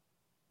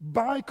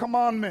by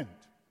commandment.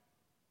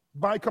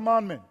 By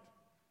commandment.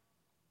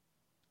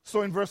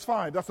 So in verse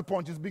 5, that's the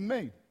point is being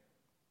made.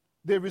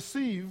 They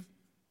receive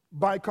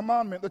by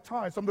commandment the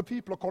tithes from the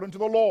people according to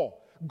the law.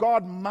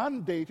 God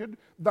mandated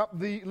that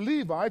the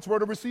Levites were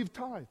to receive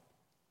tithe.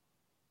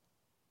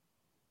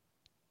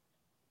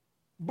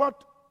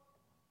 But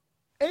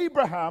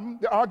Abraham,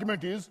 the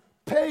argument is,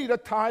 paid a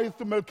tithe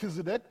to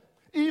Melchizedek,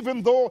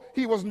 even though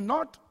he was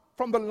not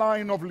from the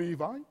line of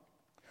Levi,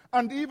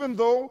 and even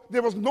though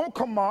there was no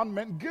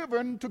commandment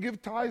given to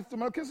give tithe to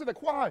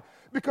Melchizedek. Why?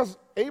 Because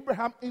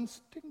Abraham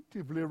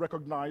instinctively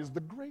recognized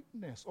the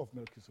greatness of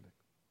Melchizedek.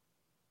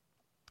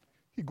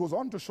 He goes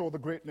on to show the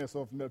greatness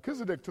of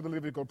Melchizedek to the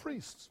Levitical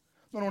priests,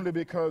 not only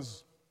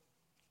because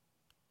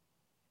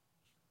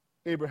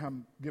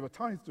Abraham gave a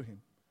tithe to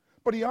him,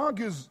 but he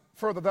argues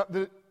further that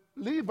the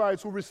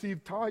Levites who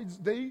received tithes,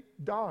 they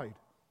died.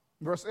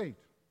 Verse 8.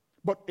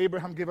 But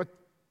Abraham gave a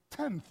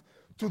tenth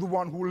to the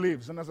one who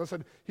lives. And as I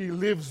said, he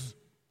lives,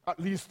 at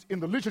least in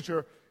the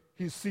literature,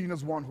 he's seen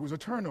as one who is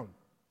eternal.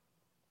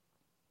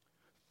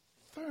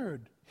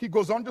 Third, he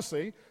goes on to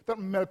say that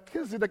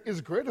Melchizedek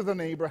is greater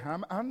than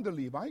Abraham and the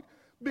Levite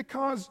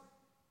because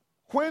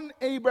when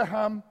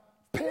Abraham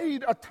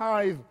paid a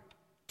tithe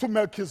to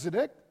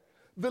Melchizedek,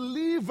 the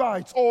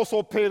Levites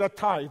also paid a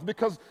tithe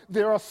because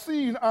they are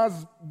seen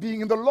as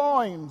being in the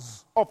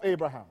loins of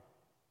Abraham.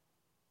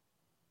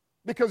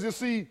 Because you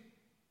see,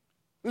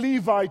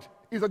 Levite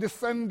is a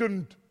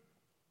descendant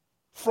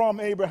from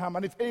Abraham.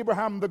 And if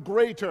Abraham the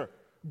greater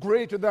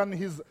than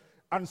his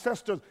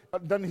ancestors,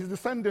 than his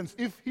descendants,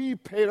 if he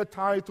paid a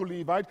tithe to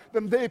Levite,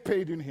 then they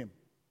paid in him.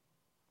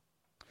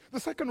 The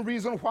second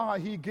reason why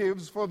he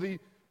gives for the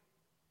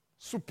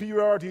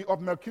superiority of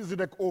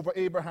Melchizedek over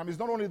Abraham is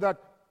not only that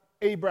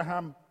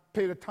Abraham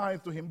paid a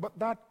tithe to him, but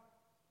that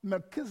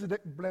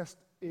Melchizedek blessed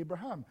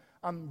Abraham.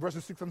 And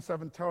verses 6 and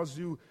 7 tells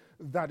you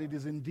that it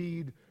is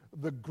indeed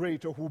the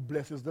greater who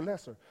blesses the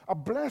lesser. A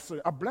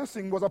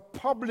blessing was a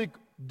public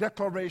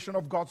declaration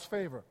of God's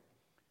favor.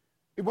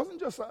 It wasn't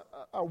just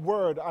a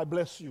word, I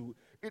bless you.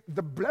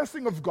 The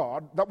blessing of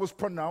God that was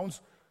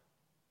pronounced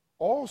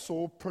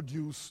also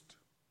produced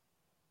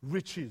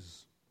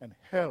riches and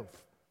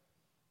health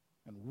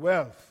and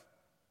wealth.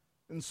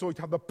 And so it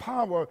had the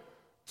power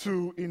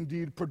to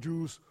indeed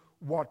produce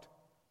what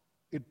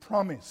it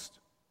promised.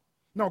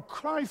 Now,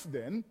 Christ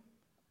then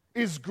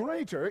is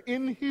greater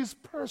in his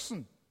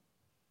person.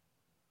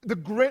 The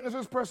greatness of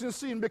his person is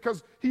seen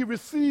because he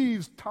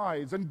receives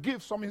tithes and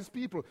gifts from his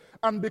people,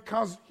 and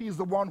because he's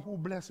the one who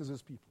blesses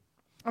his people.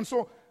 And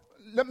so,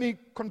 let me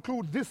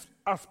conclude this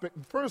aspect.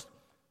 First,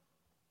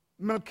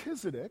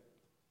 Melchizedek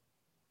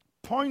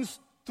points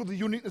to the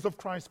uniqueness of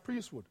Christ's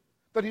priesthood,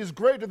 that he is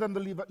greater than the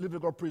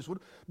Levitical priesthood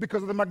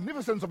because of the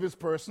magnificence of his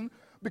person,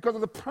 because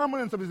of the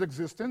permanence of his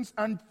existence,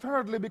 and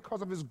thirdly,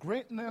 because of his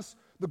greatness,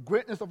 the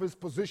greatness of his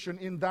position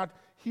in that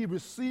he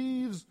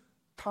receives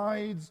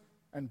tithes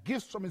and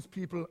gifts from his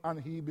people, and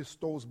he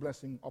bestows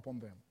blessing upon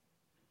them.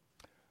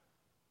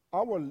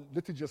 Our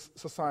litigious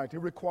society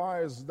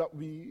requires that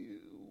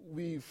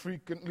we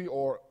frequently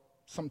or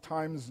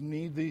sometimes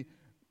need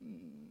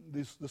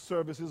the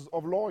services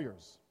of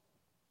lawyers.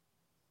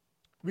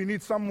 We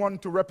need someone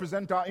to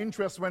represent our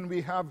interests when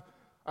we have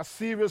a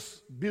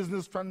serious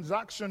business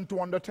transaction to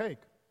undertake.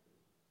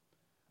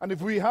 And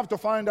if we have to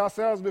find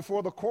ourselves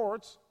before the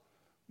courts,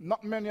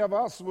 not many of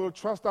us will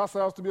trust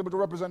ourselves to be able to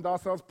represent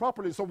ourselves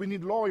properly, so we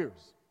need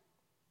lawyers.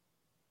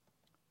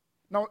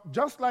 Now,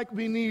 just like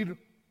we need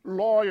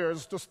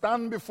lawyers to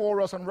stand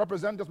before us and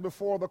represent us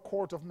before the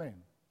court of men,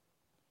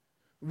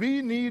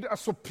 we need a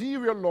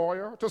superior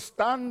lawyer to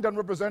stand and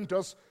represent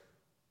us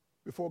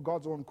before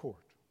God's own court.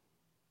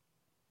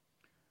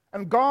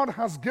 And God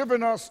has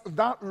given us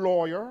that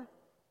lawyer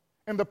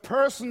in the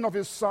person of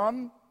his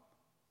Son,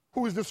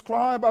 who is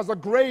described as a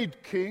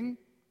great king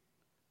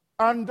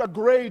and a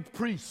great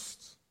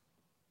priest.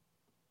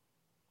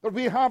 That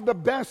we have the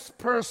best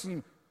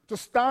person to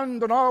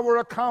stand on our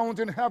account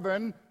in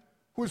heaven,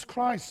 who is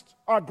Christ,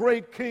 our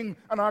great king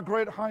and our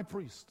great high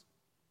priest.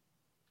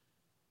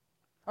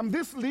 And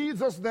this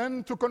leads us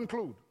then to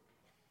conclude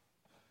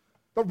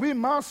that we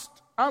must,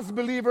 as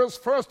believers,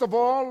 first of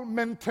all,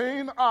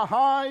 maintain a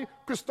high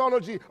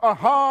Christology, a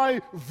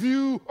high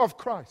view of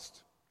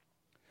Christ.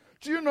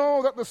 Do you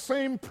know that the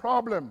same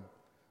problem,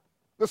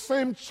 the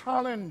same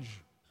challenge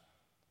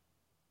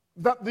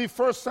that the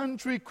first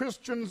century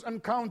Christians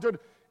encountered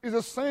is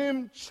the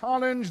same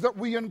challenge that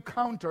we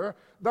encounter,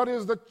 that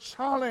is the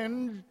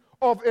challenge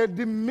of a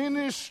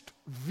diminished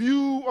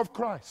view of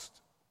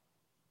Christ.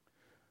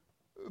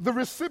 The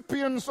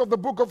recipients of the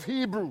book of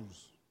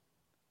Hebrews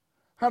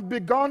had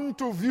begun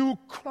to view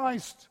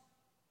Christ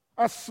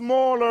as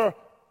smaller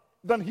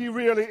than he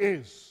really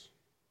is.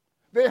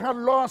 They had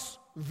lost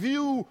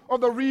view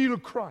of the real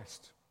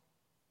Christ.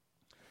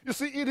 You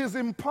see, it is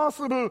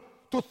impossible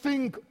to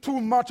think too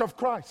much of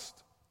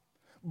Christ,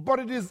 but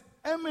it is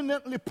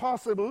eminently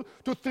possible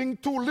to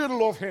think too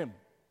little of him.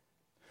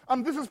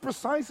 And this is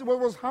precisely what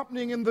was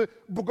happening in the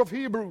book of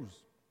Hebrews.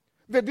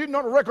 They did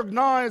not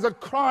recognize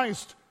that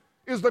Christ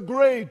is the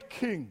great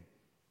king,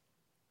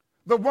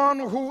 the one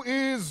who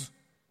is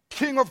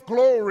King of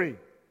glory,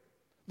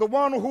 the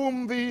one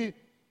whom the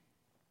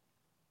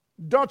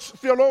Dutch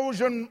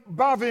theologian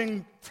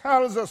Bavinck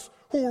tells us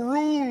who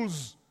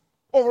rules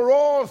over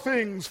all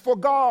things for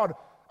God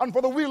and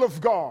for the will of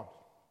God.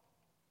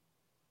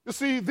 You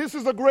see, this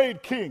is a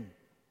great king.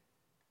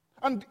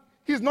 And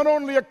he's not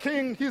only a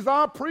king, he's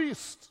our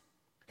priest.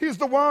 He's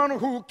the one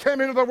who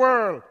came into the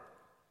world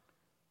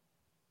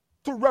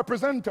to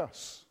represent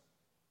us.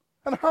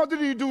 And how did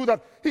he do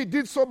that? He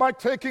did so by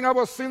taking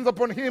our sins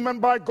upon him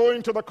and by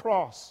going to the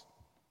cross.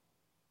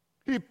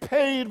 He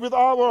paid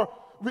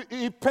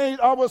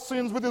our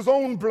sins with his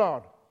own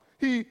blood.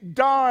 He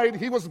died,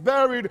 he was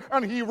buried,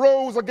 and he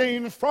rose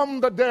again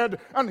from the dead,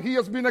 and he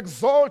has been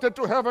exalted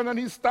to heaven, and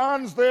he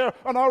stands there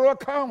on our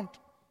account.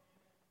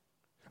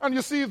 And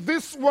you see,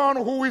 this one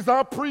who is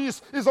our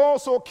priest is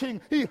also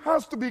king. He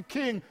has to be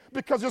king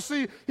because, you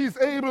see, he's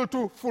able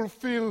to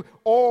fulfill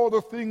all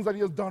the things that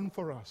he has done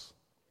for us.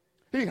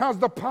 He has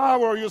the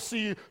power, you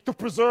see, to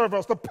preserve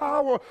us, the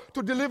power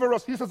to deliver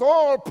us. He says,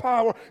 all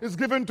power is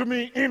given to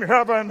me in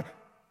heaven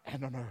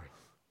and on earth.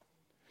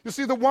 You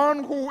see, the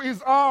one who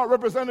is our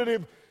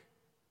representative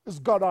is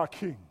God our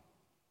King.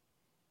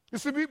 You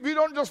see, we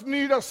don't just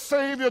need a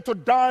Savior to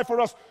die for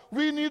us.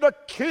 We need a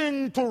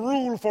King to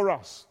rule for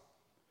us.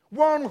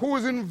 One who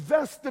is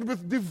invested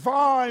with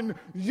divine,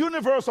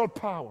 universal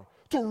power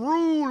to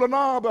rule on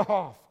our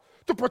behalf,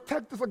 to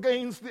protect us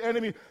against the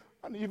enemy,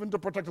 and even to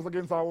protect us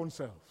against our own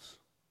selves.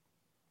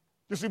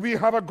 You see, we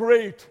have a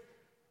great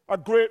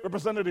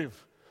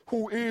representative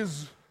who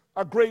is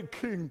a great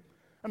king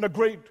and a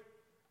great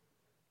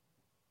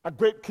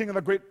king and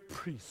a great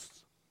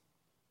priest.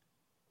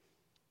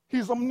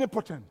 He's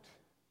omnipotent.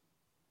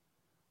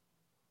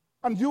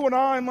 And you and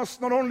I must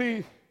not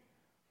only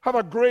have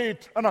a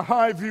great and a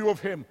high view of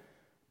him,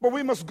 but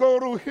we must go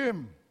to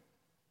him.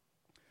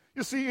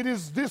 You see, it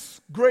is this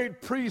great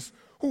priest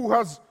who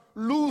has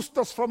loosed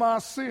us from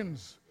our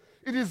sins.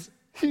 It is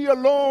he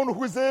alone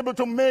who is able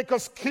to make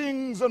us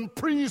kings and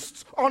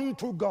priests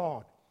unto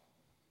God.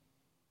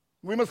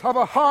 We must have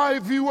a high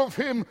view of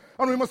him,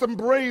 and we must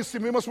embrace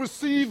him. We must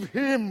receive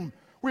him.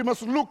 We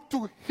must look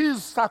to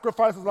his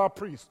sacrifice as our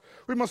priest.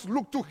 We must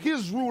look to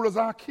his rule as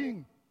our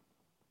king.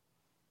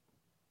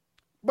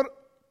 But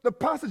the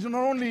passage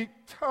not only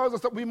tells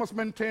us that we must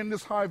maintain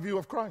this high view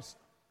of Christ,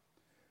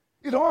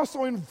 it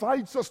also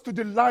invites us to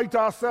delight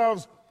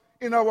ourselves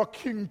in our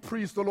King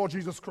Priest, the Lord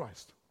Jesus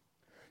Christ.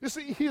 You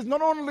see, he is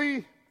not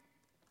only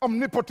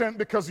omnipotent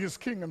because he is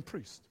king and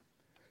priest,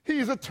 he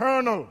is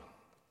eternal.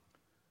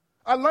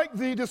 I like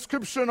the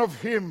description of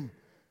him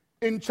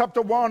in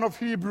chapter 1 of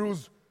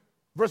Hebrews,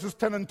 verses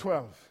 10 and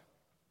 12,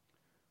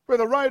 where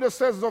the writer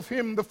says of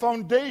him, the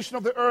foundation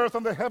of the earth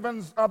and the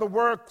heavens are the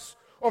works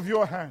of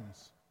your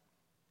hands.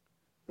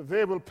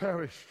 They will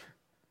perish,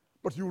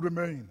 but you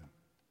remain.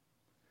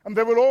 And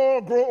they will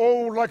all grow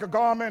old like a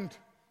garment.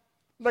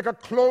 Like a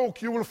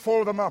cloak, you will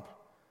fold them up.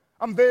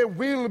 And they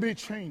will be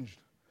changed.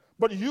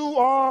 But you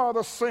are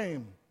the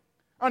same,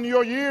 and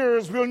your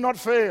years will not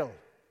fail.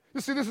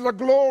 You see, this is a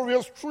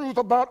glorious truth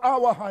about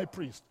our high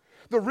priest.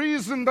 The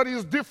reason that he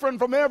is different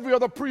from every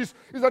other priest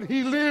is that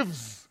he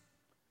lives.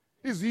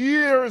 His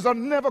years are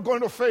never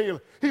going to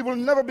fail. He will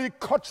never be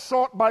cut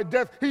short by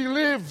death. He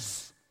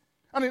lives.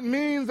 And it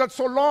means that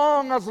so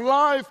long as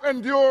life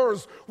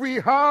endures, we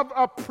have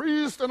a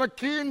priest and a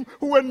king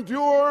who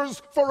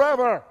endures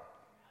forever.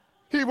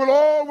 He will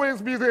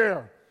always be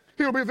there.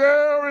 He'll be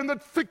there in the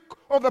thick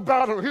of the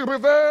battle. He'll be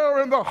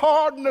there in the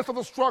hardness of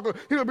the struggle.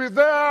 He'll be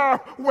there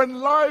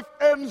when life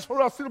ends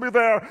for us. He'll be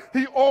there.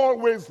 He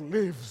always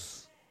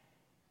lives.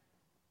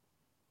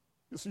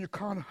 You see, you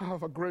can't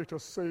have a greater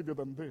Savior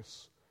than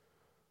this,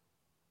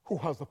 who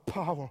has the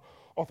power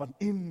of an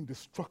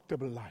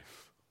indestructible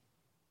life.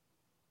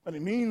 And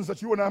it means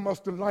that you and I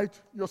must delight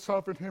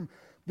yourself in him,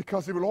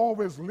 because he will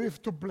always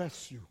live to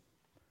bless you.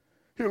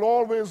 He'll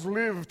always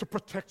live to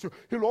protect you.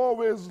 He'll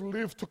always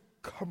live to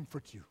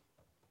comfort you.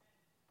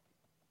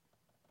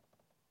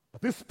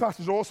 But this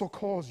passage also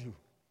calls you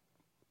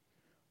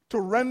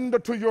to render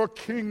to your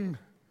king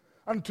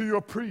and to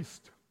your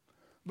priest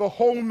the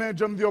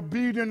homage and the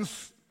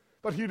obedience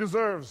that he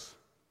deserves.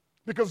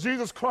 Because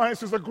Jesus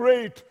Christ is a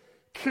great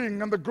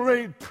king and the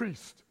great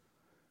priest.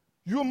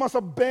 You must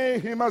obey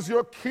him as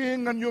your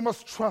king, and you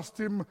must trust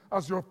him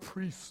as your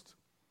priest.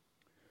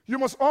 You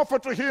must offer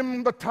to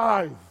him the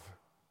tithe.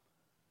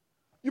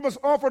 You must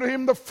offer to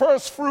him the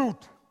first fruit,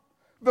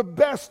 the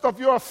best of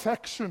your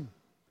affection,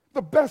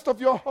 the best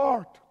of your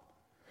heart.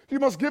 You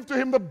must give to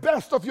him the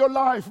best of your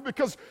life,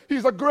 because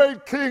he's a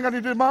great king and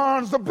he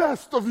demands the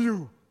best of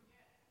you.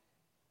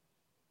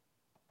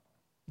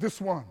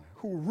 This one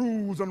who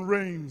rules and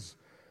reigns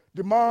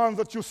demands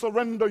that you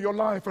surrender your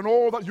life and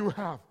all that you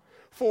have,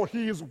 for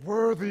he is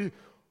worthy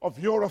of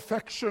your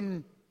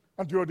affection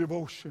and your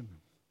devotion.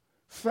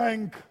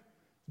 Thank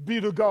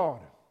be to God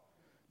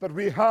that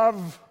we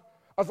have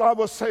as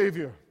our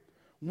Savior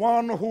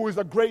one who is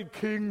a great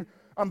king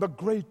and a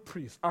great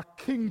priest, a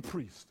king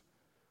priest,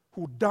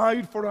 who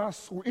died for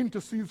us, who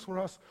intercedes for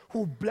us,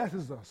 who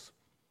blesses us,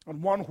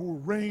 and one who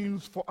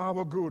reigns for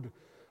our good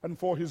and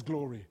for his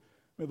glory.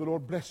 May the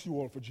Lord bless you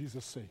all for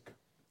Jesus' sake.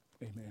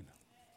 Amen.